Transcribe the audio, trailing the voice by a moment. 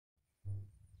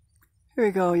Here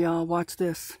we go, y'all. Watch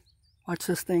this. Watch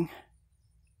this thing.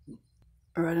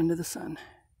 Right under the sun.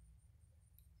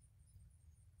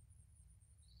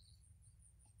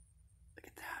 Look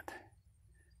at that.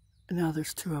 And now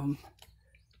there's two of them.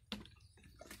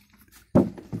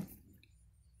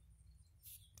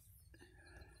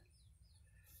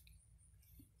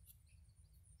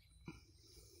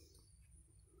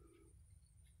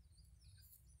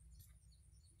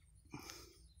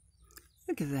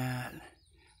 Look at that.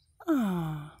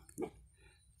 Oh,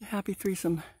 happy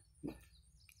threesome.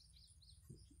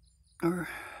 Or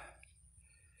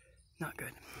not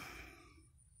good.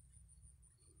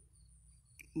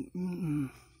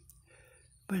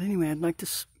 But anyway, I'd like to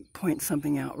point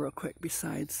something out real quick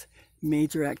besides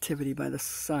major activity by the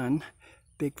sun.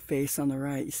 Big face on the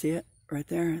right. You see it right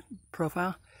there?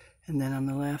 Profile. And then on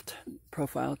the left,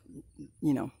 profile,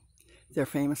 you know, their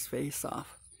famous face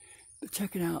off. But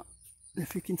check it out.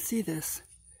 If you can see this,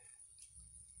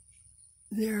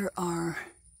 there are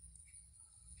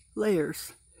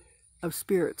layers of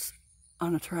spirits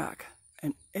on a track.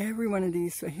 And every one of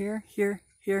these, so here,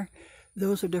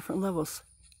 those are different levels.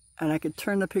 And I could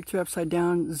turn the picture upside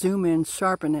down, zoom in,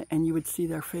 sharpen it, and you would see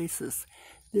their faces.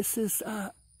 This is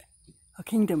a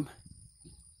kingdom.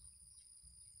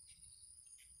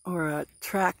 Or a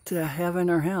track to heaven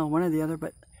or hell, one or the other,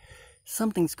 but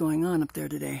something's going on up there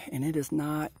today, and it is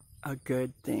not a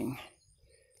good thing.